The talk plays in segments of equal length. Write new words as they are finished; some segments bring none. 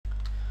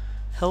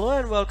Hello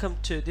and welcome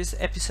to this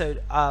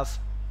episode of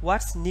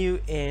What's New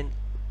in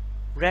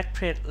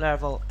Redprint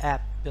Laravel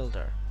App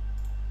Builder.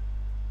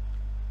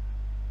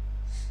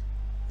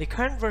 The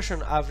current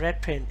version of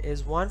Redprint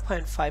is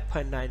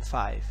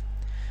 1.5.95.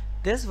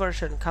 This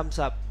version comes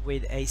up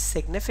with a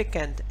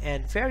significant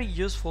and very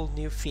useful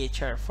new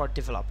feature for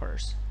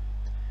developers.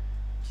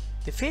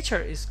 The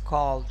feature is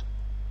called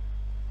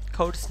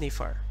Code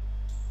Sniffer.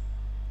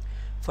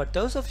 For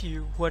those of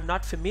you who are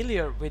not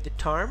familiar with the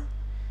term,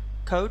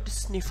 Code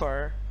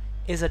Sniffer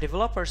is a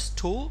developer's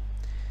tool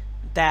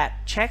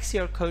that checks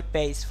your code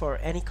base for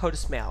any code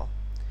smell.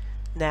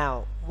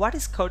 Now, what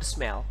is code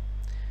smell?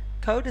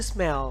 Code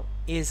smell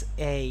is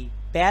a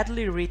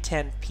badly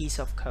written piece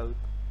of code.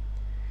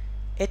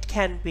 It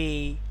can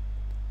be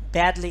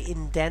badly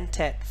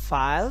indented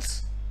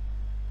files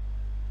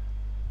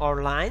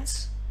or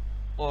lines,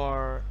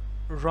 or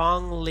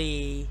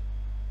wrongly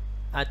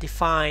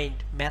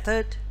defined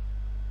method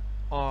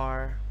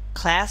or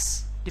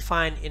class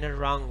defined in a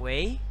wrong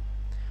way,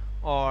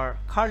 or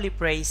curly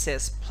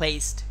braces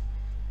placed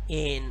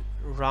in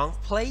wrong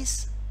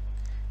place,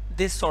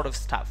 this sort of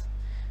stuff.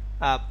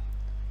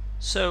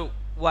 So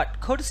what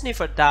Code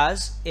Sniffer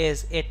does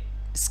is it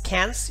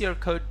scans your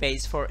code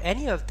base for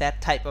any of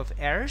that type of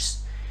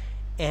errors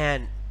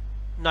and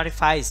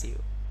notifies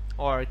you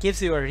or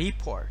gives you a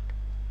report.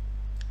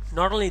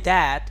 Not only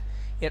that,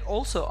 it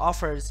also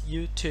offers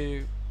you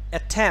to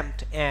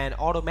attempt and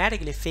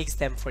automatically fix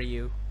them for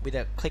you with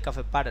a click of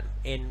a button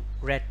in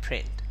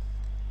Redprint.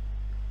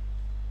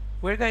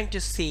 We're going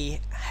to see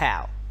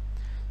how.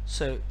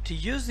 So to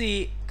use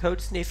the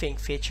code sniffing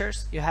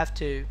features, you have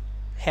to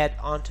head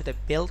on to the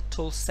Build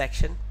Tools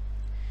section.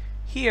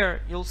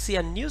 Here you'll see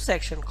a new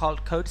section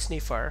called Code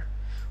Sniffer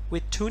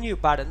with two new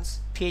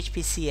buttons,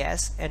 PHP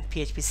CS and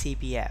PHP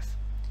CBF.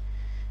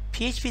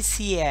 PHP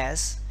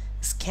CS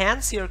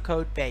scans your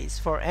code base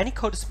for any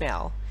code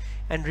smell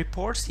and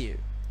reports you.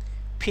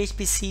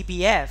 PHP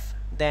CBF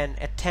then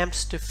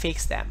attempts to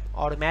fix them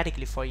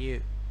automatically for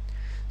you.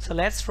 So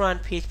let's run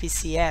PHP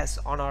CS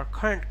on our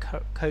current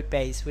code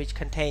base, which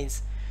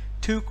contains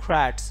two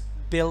CRUDs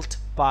built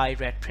by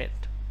Redprint.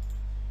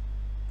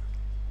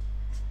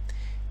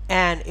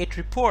 And it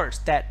reports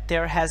that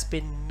there has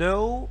been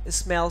no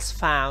smells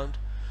found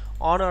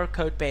on our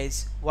code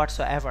base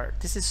whatsoever.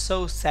 This is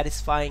so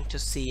satisfying to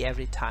see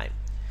every time.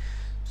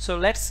 So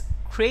let's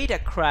create a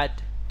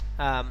CRUD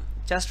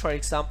just for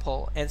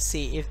example and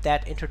see if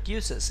that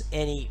introduces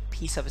any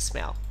piece of a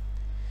smell.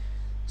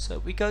 So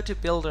we go to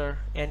Builder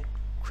and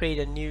create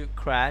a new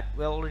CRUD.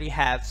 We already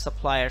have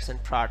suppliers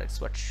and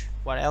products.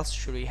 What else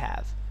should we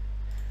have?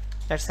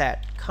 Let's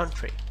add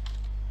country.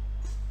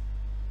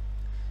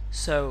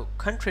 So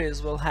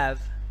countries will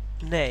have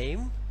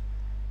name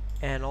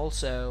and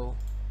also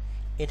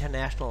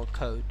international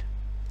code.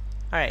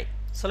 Alright,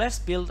 so let's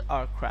build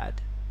our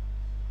CRUD.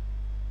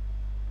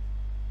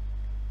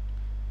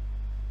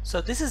 So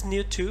this is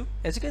new too.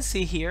 As you can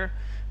see here,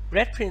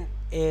 Redprint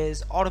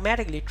is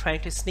automatically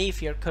trying to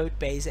sniff your code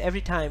base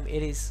every time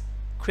it is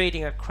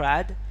creating a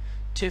CRUD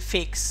to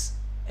fix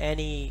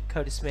any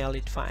code smell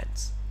it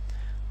finds.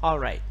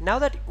 Alright, now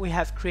that we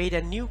have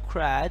created a new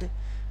CRUD,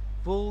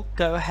 we'll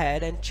go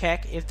ahead and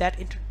check if that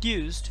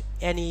introduced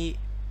any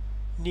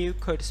new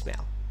code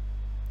smell.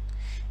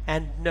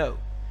 And no,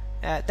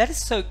 that is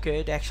so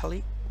good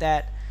actually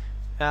that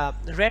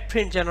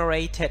Redprint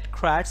generated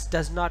CRUDs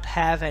does not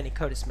have any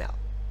code smell.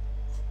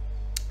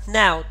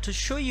 Now, to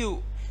show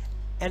you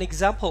an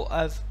example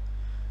of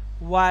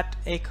what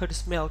a code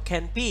smell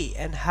can be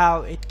and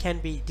how it can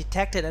be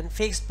detected and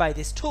fixed by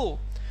this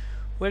tool,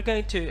 we're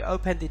going to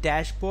open the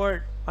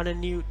dashboard on a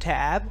new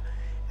tab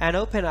and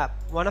open up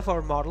one of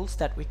our models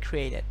that we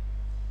created.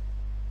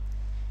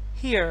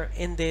 Here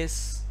in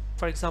this,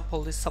 for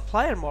example, this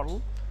supplier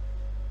model,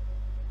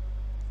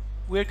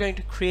 we're going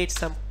to create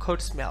some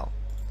code smell.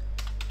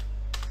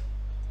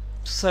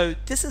 So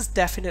this is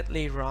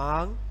definitely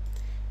wrong.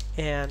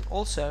 And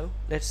also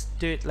let's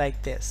do it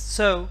like this.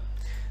 So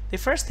the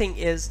first thing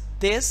is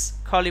this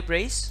curly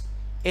brace,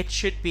 it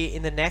should be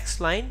in the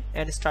next line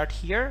and start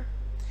here,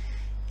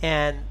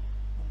 and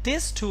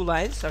these two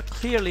lines are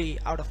clearly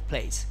out of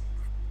place.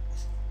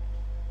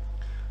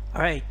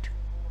 Alright,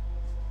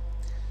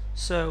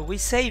 so we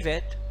save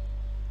it,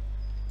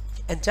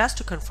 and just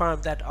to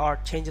confirm that our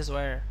changes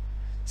were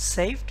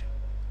saved,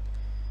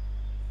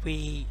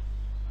 we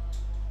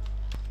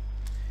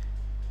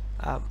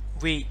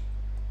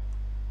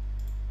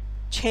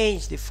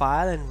change the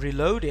file and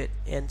reload it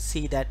and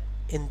see that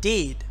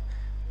indeed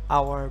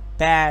our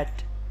bad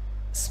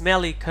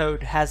smelly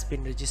code has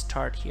been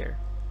registered here.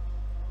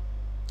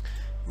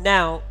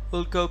 Now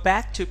we'll go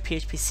back to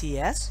PHP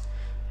CS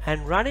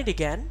and run it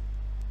again,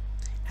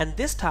 and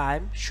this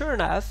time sure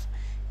enough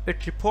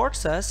it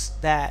reports us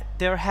that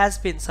there has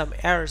been some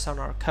errors on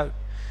our code.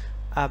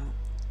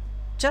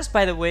 Just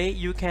by the way,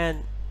 you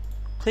can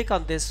click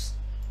on this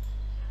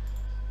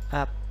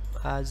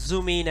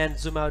zoom in and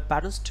zoom out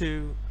buttons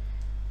to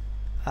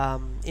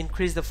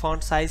increase the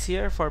font size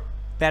here for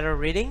better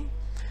reading.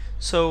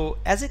 So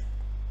as it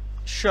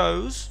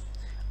shows,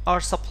 our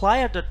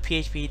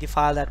supplier.php, the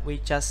file that we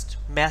just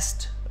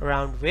messed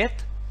around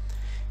with,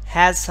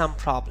 has some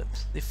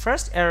problems. The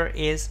first error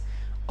is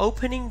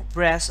opening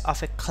brace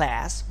of a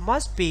class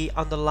must be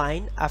on the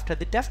line after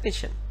the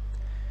definition.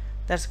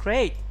 That's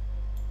great.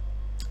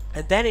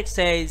 And then it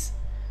says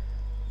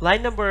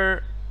line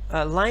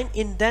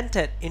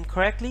indented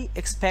incorrectly,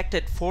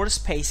 expected 4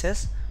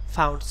 spaces,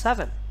 found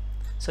 7.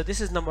 So this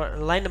is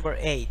line number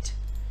 8.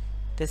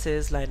 This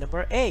is line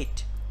number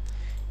 8.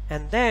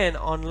 And then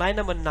on line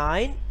number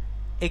 9,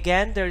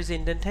 again there is an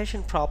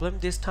indentation problem.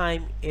 This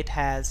time it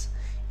has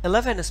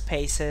 11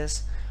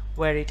 spaces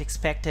where it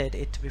expected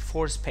it to be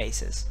 4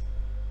 spaces.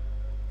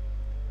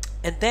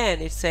 And then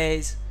it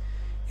says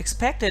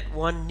expected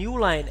 1 new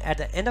line at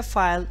the end of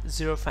file,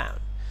 0 found.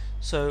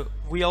 So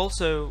we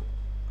also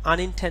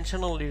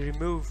unintentionally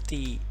removed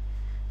the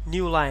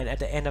new line at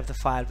the end of the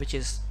file, which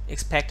is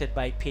expected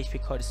by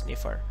PHP code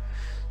sniffer.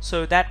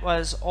 So that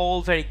was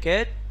all very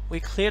good. We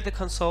cleared the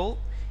console,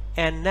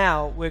 and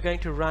now we're going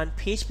to run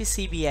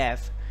PHP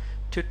CBF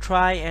to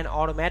try and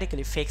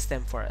automatically fix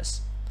them for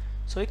us.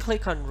 So we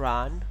click on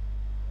run,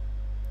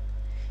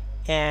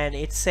 and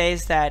it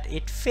says that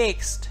it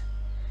fixed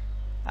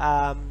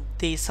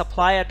the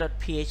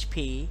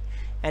supplier.php,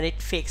 and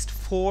it fixed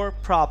 4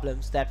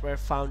 problems that were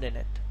found in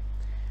it.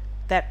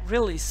 That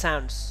really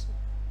sounds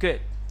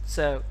good.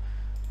 So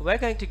we're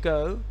going to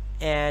go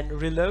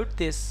and reload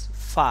this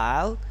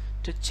file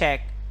to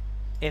check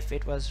if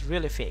it was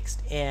really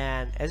fixed,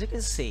 and as you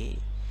can see,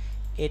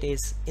 it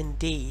is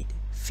indeed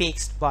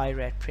fixed by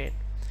Redprint.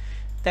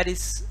 That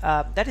is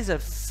a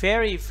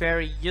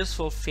very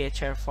useful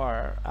feature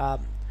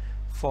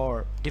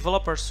for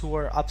developers who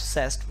are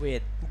obsessed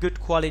with good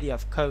quality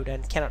of code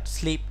and cannot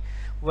sleep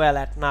well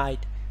at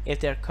night if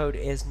their code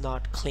is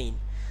not clean.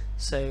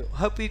 So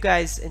hope you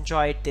guys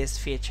enjoyed this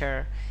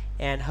feature,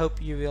 and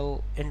hope you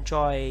will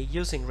enjoy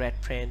using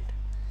Redprint.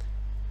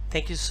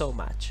 Thank you so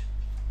much.